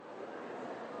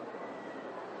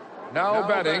Now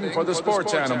batting for the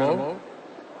sports animal,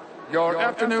 your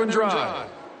afternoon drive.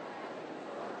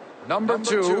 Number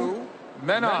 2,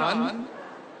 men on,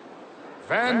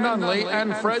 Van Nunley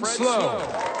and Fred Slow.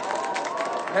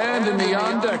 And in the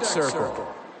on-deck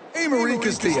circle, Amory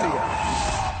Castillo.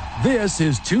 This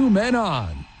is 2 Men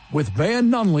On with Van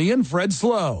Nunley and Fred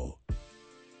Slow.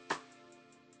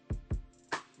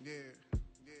 Yeah.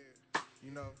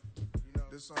 You know,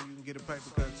 this song you can get a paper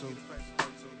cut to.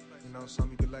 You know,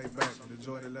 something you can lay back and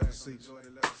enjoy the leather seats.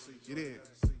 It is.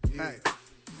 Hey.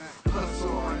 Hustle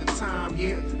all the time,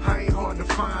 yeah. I ain't hard to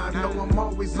find. No, I'm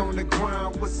always on the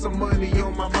grind with some money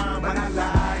on my mind, but I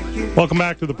like it. Welcome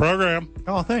back to the program.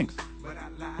 Oh, thanks. But I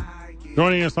like it.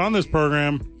 Joining us on this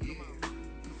program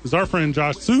is our friend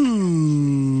Josh Suchon.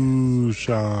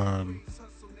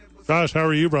 Josh, how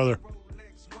are you, brother?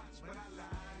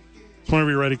 Just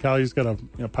whenever you're ready, Cal, you just got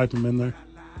to pipe him in there.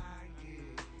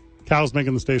 Cal's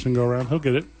making the station go around. He'll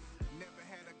get it.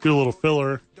 Do a little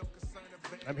filler.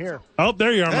 I'm here. Oh,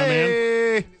 there you are, my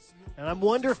man. And I'm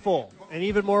wonderful. And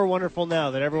even more wonderful now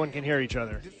that everyone can hear each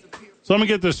other. So let me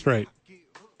get this straight.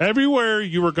 Everywhere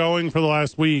you were going for the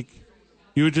last week,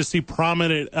 you would just see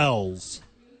prominent L's.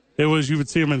 You would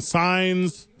see them in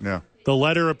signs. Yeah. The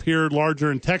letter appeared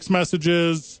larger in text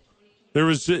messages.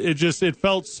 It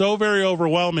felt so very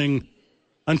overwhelming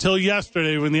until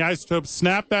yesterday when the Isotopes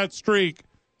snapped that streak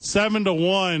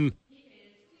 7-1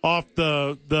 off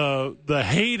the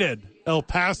hated El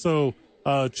Paso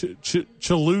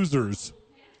losers.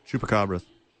 Chupacabras.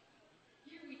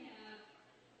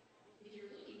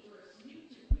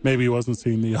 Maybe he wasn't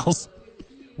seeing the L's.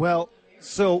 Well,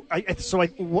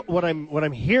 what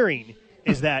I'm hearing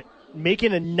is that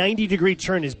making a 90-degree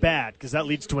turn is bad because that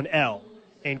leads to an L,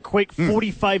 and quick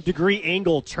 45-degree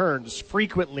angle turns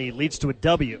frequently leads to a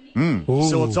W.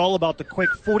 So it's all about the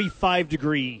quick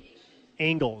 45-degree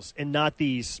angles and not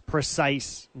these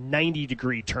precise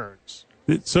 90-degree turns.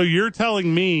 So you're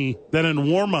telling me that in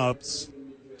warm-ups,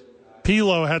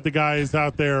 Pilo had the guys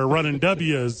out there running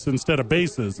W's instead of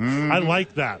bases. I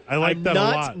like that. I like that a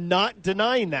lot. I'm not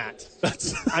denying that.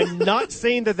 I'm not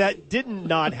saying that did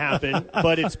not happen,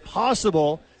 but it's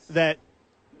possible that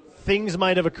things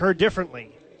might have occurred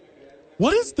differently.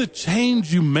 What is the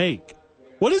change you make?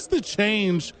 What is the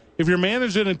change if you're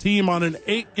managing a team on an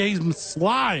 8-game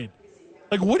slide?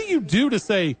 Like, what do you do to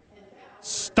say,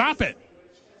 stop it?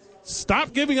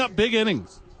 Stop giving up big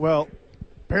innings. Well,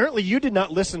 apparently you did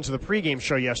not listen to the pregame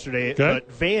show yesterday, but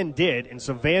Van did, and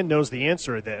so Van knows the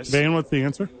answer to this. Van, what's the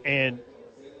answer? And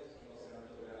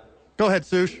go ahead,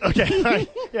 Sush. Okay, all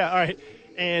right. Yeah, all right.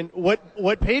 And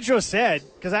what Pedro said,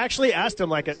 because I actually asked him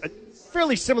like a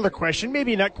fairly similar question,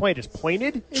 maybe not quite as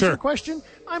pointed as your question.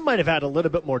 I might have had a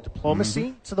little bit more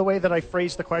diplomacy to the way that I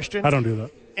phrased the question. I don't do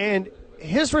that. And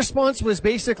his response was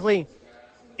basically,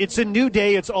 it's a new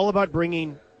day. It's all about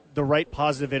bringing the right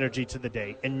positive energy to the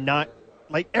day and not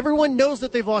like everyone knows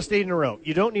that they've lost 8 in a row.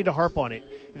 You don't need to harp on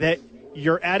it. That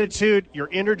your attitude, your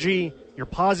energy, your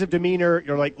positive demeanor,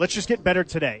 you're like, let's just get better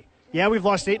today. Yeah, we've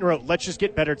lost 8 in a row. Let's just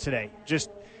get better today.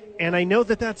 And I know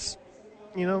that's,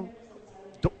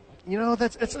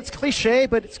 it's cliche,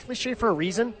 but it's cliche for a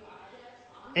reason.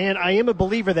 And I am a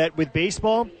believer that with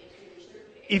baseball,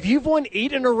 if you've won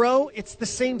 8 in a row, it's the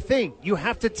same thing. You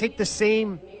have to take the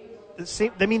same.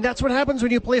 I mean, that's what happens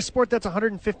when you play a sport that's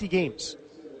 150 games.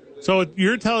 So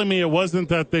you're telling me it wasn't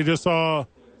that they just saw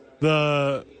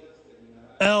the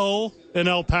L in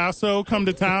El Paso come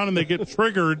to town and they get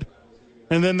triggered,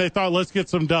 and then they thought, let's get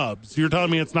some dubs. You're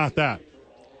telling me it's not that?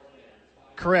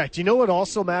 Correct. You know what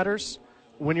also matters?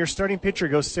 When your starting pitcher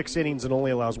goes 6 innings and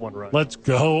only allows 1 run. Let's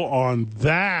go on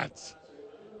that.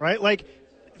 Right? Like,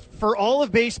 for all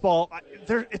of baseball,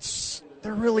 there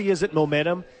really isn't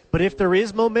momentum. But if there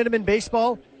is momentum in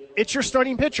baseball, it's your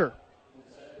starting pitcher.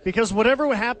 Because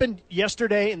whatever happened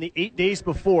yesterday and the 8 days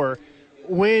before,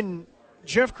 when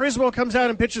Jeff Criswell comes out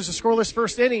and pitches a scoreless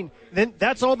first inning, then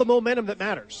that's all the momentum that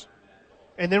matters.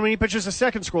 And then when he pitches a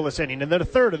second scoreless inning, and then a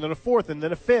third, and then a fourth, and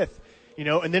then a fifth,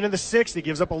 and then in the 6th, he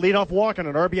gives up a leadoff walk on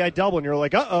an RBI double, and you're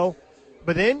like, uh-oh.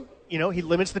 But then, he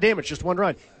limits the damage, just 1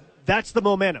 run. That's the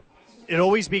momentum. It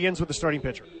always begins with the starting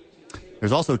pitcher.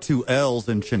 There's also 2 L's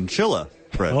in Chinchilla,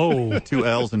 Fred. Oh. 2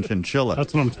 L's in Chinchilla.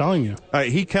 That's what I'm telling you. All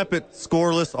right, he kept it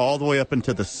scoreless all the way up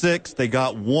into the 6th. They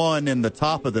got 1 in the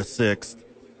top of the 6th,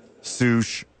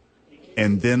 Sush.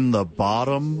 And then the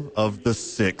bottom of the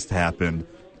 6th happened,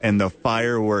 and the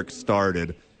fireworks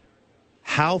started.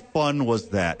 How fun was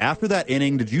that? After that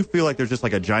inning, did you feel like there's just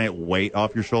like a giant weight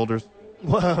off your shoulders?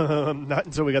 Well, not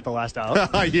until we got the last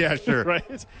out. Yeah, sure.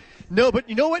 Right? No, but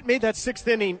you know what made that 6th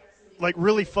inning like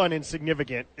really fun and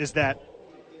significant is that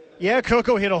Yeah,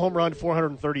 Coco hit a home run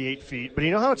 438 feet, but you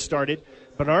know how it started?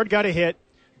 Bernard got a hit,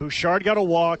 Bouchard got a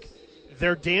walk.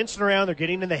 They're dancing around. They're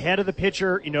getting in the head of the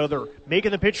pitcher. They're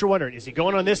making the pitcher wondering, is he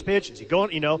going on this pitch? Is he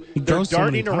going, they're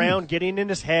darting around, getting in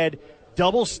his head,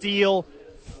 double steal,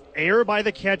 error by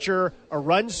the catcher, a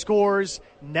run scores.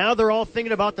 Now they're all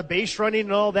thinking about the base running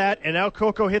and all that, and now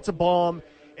Coco hits a bomb,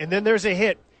 and then there's a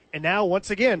hit. And now, once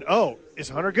again, is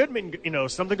Hunter Goodman,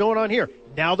 something going on here?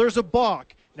 Now there's a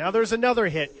balk. Now there's another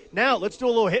hit. Now let's do a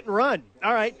little hit and run.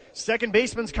 All right, second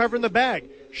baseman's covering the bag.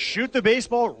 Shoot the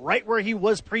baseball right where he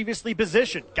was previously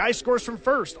positioned. Guy scores from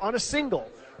first on a single,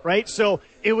 right? So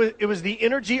it was the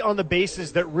energy on the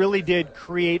bases that really did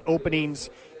create openings.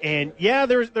 And, yeah,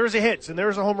 there's a hits and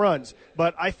there's a home runs.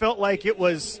 But I felt like it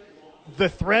was the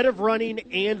threat of running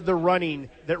and the running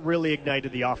that really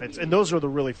ignited the offense. And those are the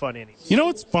really fun innings. You know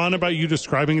what's fun about you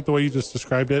describing it the way you just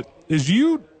described it is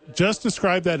you just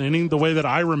described that inning the way that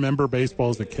I remember baseball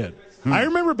as a kid. I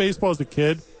remember baseball as a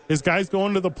kid is guys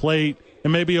going to the plate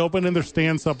and maybe opening their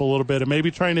stance up a little bit and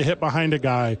maybe trying to hit behind a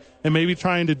guy and maybe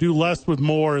trying to do less with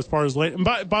more as far as late. And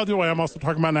by the way, I'm also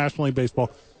talking about National League Baseball,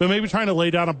 but maybe trying to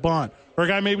lay down a bunt or a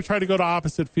guy maybe trying to go to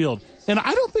opposite field. And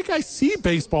I don't think I see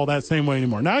baseball that same way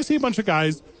anymore. Now I see a bunch of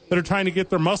guys that are trying to get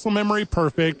their muscle memory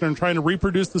perfect and trying to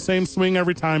reproduce the same swing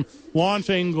every time, launch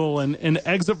angle and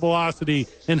exit velocity,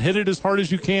 and hit it as hard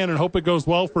as you can and hope it goes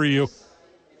well for you.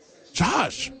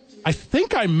 Josh, I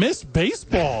think I miss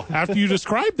baseball after you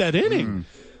described that inning.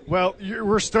 Well,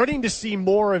 we're starting to see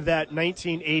more of that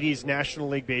 1980s National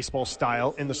League Baseball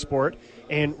style in the sport,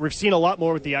 and we've seen a lot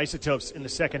more with the Isotopes in the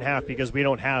second half because we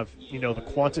don't have, the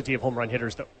quantity of home run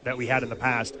hitters that we had in the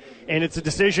past. And it's a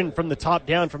decision from the top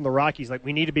down from the Rockies, like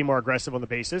we need to be more aggressive on the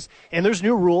bases. And there's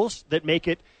new rules that make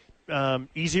it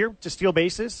easier to steal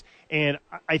bases, and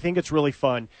I think it's really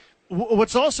fun.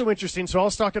 What's also interesting, so I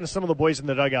was talking to some of the boys in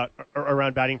the dugout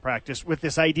around batting practice with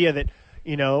this idea that,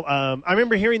 I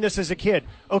remember hearing this as a kid.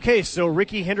 Okay, so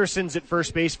Ricky Henderson's at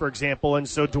first base, for example, and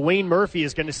so Dwayne Murphy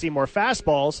is going to see more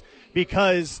fastballs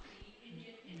because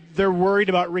they're worried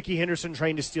about Ricky Henderson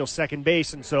trying to steal second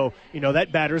base, and so,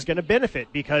 that batter is going to benefit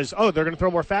because, they're going to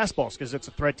throw more fastballs because it's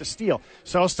a threat to steal.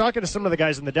 So I was talking to some of the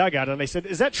guys in the dugout, and I said,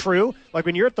 is that true? Like,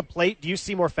 when you're at the plate, do you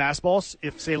see more fastballs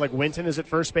if, say, like Winton is at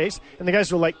first base? And the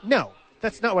guys were like, no.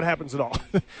 That's not what happens at all.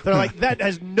 They're like, that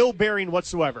has no bearing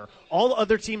whatsoever. All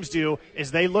other teams do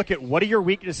is they look at what are your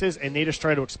weaknesses, and they just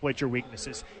try to exploit your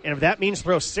weaknesses. And if that means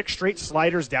throw 6 straight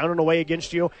sliders down and away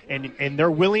against you, and they're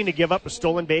willing to give up a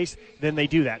stolen base, then they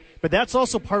do that. But that's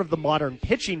also part of the modern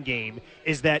pitching game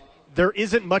is that there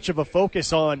isn't much of a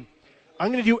focus on,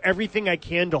 I'm going to do everything I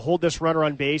can to hold this runner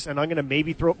on base, and I'm going to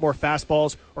maybe throw up more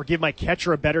fastballs or give my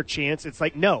catcher a better chance. It's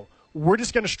like, no, we're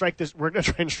just going to strike this. We're going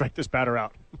to try and strike this batter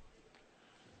out.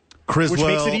 Criswell,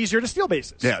 which makes it easier to steal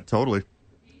bases. Yeah, totally.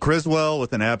 Criswell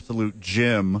with an absolute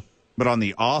gem, but on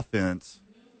the offense,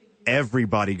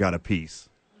 everybody got a piece.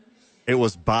 It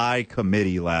was by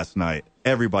committee last night.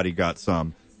 Everybody got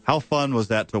some. How fun was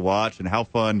that to watch, and how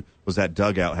fun was that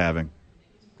dugout having?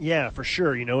 Yeah, for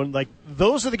sure. And like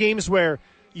those are the games where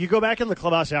you go back in the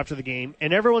clubhouse after the game,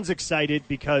 and everyone's excited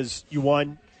because you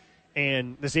won,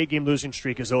 and this 8-game losing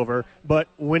streak is over. But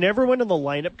when everyone in the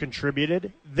lineup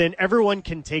contributed, then everyone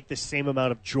can take the same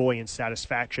amount of joy and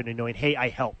satisfaction in knowing, hey, I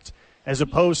helped. As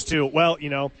opposed to, well,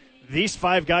 these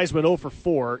 5 guys went 0 for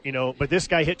 4, but this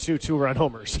guy hit 2 2-run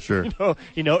homers. Sure.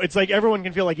 It's like everyone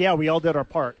can feel like, yeah, we all did our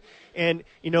part. And,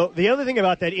 the other thing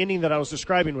about that inning that I was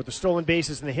describing with the stolen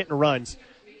bases and the hit and runs,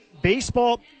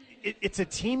 baseball, it's a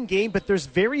team game, but there's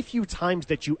very few times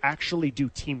that you actually do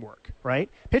teamwork, right?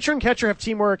 Pitcher and catcher have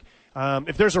teamwork.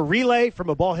 If there's a relay from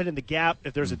a ball hit in the gap,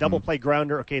 if there's a double play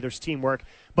grounder, okay, there's teamwork.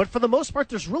 But for the most part,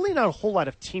 there's really not a whole lot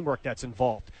of teamwork that's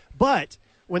involved. But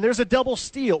when there's a double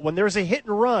steal, when there's a hit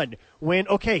and run, when,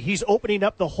 okay, he's opening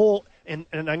up the hole and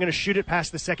I'm going to shoot it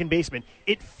past the second baseman,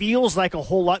 it feels like a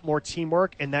whole lot more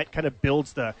teamwork, and that kind of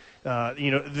builds the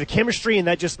chemistry, and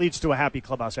that just leads to a happy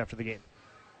clubhouse after the game.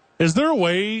 Is there a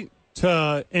way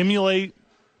to emulate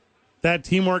that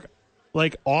teamwork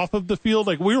like off of the field?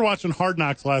 Like we were watching Hard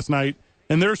Knocks last night,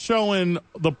 and they're showing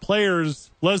the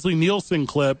players Leslie Nielsen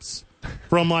clips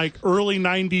from like early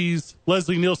 90s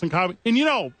Leslie Nielsen comic. And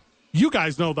you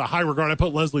guys know the high regard I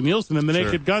put Leslie Nielsen in the Sure.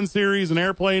 Naked Gun series and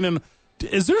Airplane. And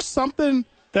is there something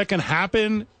that can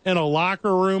happen in a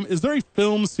locker room? Is there a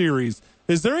film series?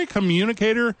 Is there a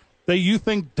communicator that you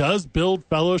think does build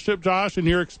fellowship, Josh, in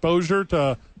your exposure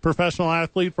to professional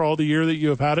athlete for all the year that you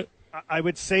have had it? I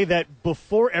would say that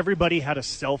before everybody had a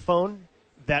cell phone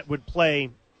that would play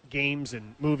games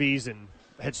and movies and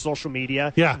had social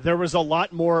media. Yeah. There was a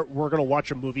lot more, we're going to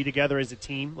watch a movie together as a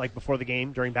team, like before the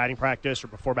game, during batting practice or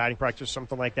before batting practice,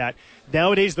 something like that.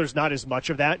 Nowadays, there's not as much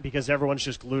of that because everyone's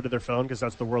just glued to their phone because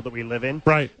that's the world that we live in.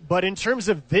 Right. But in terms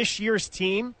of this year's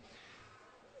team,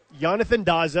 Jonathan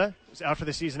Daza was out for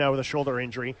the season now with a shoulder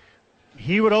injury.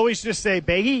 He would always just say,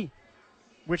 Behi,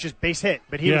 which is base hit,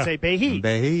 but he would say Behi.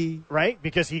 Behi. Right?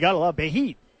 Because he got a lot of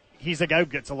Behi. He's a guy who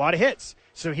gets a lot of hits.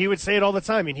 So he would say it all the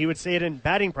time, and he would say it in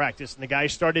batting practice, and the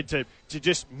guys started to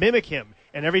just mimic him.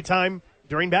 And every time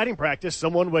during batting practice,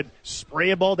 someone would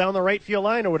spray a ball down the right field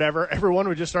line or whatever, everyone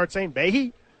would just start saying,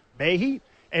 Behi, Behi,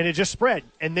 and it just spread.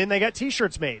 And then they got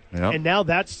T-shirts made. Yep. And now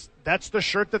that's the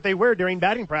shirt that they wear during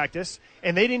batting practice,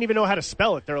 and they didn't even know how to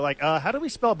spell it. They're like, how do we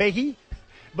spell Behi?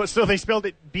 But so they spelled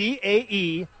it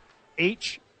B-A-E-H-E-E,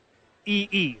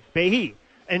 Behi.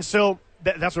 And so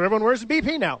that's what everyone wears,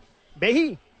 BP now,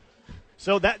 Behi.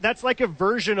 So that's like a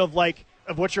version of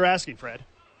what you're asking, Fred.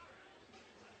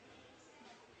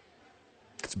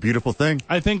 It's a beautiful thing.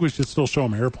 I think we should still show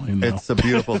them Airplane, though. It's a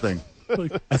beautiful thing.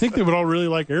 I think they would all really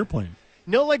like Airplane.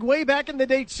 No, like way back in the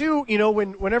day, too,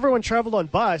 when everyone traveled on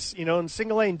bus, in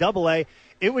single A and double A,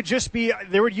 it would just be,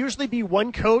 there would usually be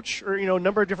one coach or, a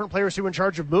number of different players who were in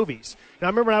charge of movies. Now, I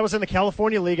remember when I was in the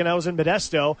California League and I was in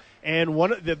Modesto, and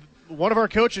one of our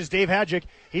coaches, Dave Hadjic,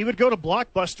 he would go to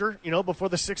Blockbuster, before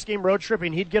the 6-game road trip,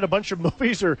 and he'd get a bunch of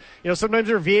movies or, sometimes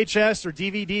they're VHS or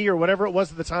DVD or whatever it was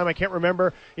at the time. I can't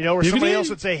remember, or DVD? Somebody else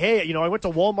would say, hey, I went to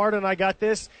Walmart and I got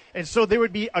this. And so there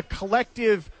would be a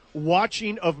collective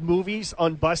watching of movies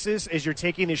on buses as you're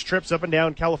taking these trips up and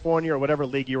down California or whatever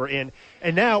league you were in.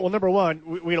 And now, well, number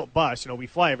one, we don't bus, we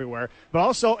fly everywhere. But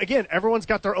also, again, everyone's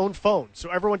got their own phone. So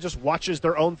everyone just watches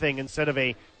their own thing instead of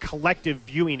a collective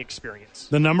viewing experience.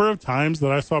 The number of times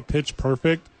that I saw Pitch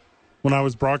Perfect when I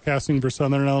was broadcasting for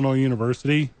Southern Illinois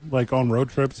University, like on road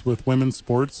trips with women's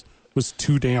sports, was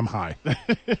too damn high.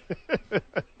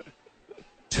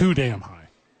 Too damn high.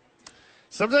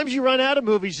 Sometimes you run out of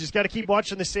movies. You just got to keep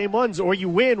watching the same ones, or you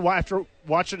win after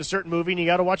watching a certain movie and you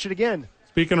got to watch it again.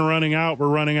 Speaking of running out, we're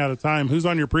running out of time. Who's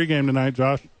on your pregame tonight,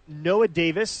 Josh? Noah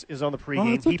Davis is on the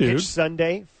pregame. He pitched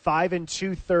Sunday, 5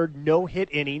 2/3 no-hit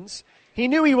innings. He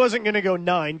knew he wasn't going to go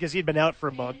 9 because he'd been out for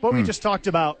a month, but we just talked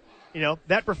about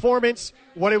that performance,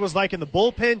 what it was like in the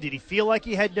bullpen. Did he feel like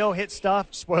he had no-hit stuff?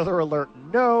 Spoiler alert,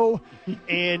 no.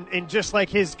 and just like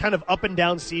his kind of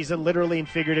up-and-down season, literally and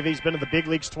figuratively. He's been in the big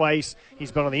leagues twice.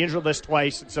 He's been on the injured list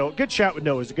twice. And so good chat with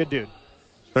Noah. He's a good dude.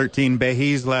 13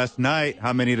 Behis last night.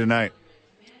 How many tonight?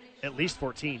 At least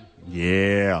 14.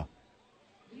 Yeah.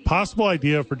 Possible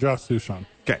idea for Josh Suchon.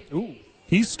 Okay. Ooh.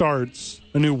 He starts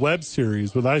a new web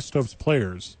series with Isotopes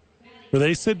players where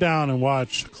they sit down and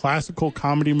watch classical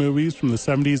comedy movies from the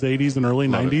 70s, 80s, and early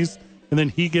 90s, and then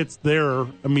he gets their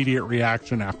immediate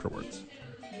reaction afterwards.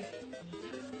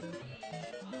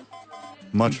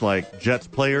 Much like Jets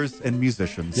players and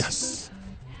musicians. Yes.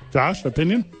 Josh,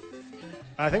 opinion?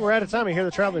 I think we're out of time. I hear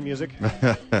the traveling music.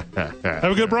 Have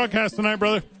a good broadcast tonight,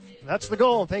 brother. That's the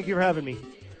goal. Thank you for having me.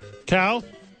 Cal,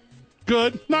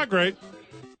 good, not great.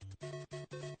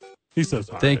 He says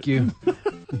hi. Thank you.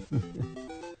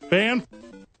 Van?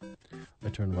 I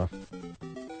turned them off.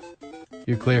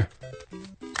 You're clear.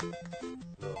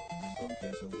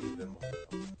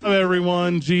 Hello,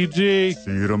 everyone. GG.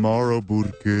 See you tomorrow,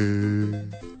 Burke.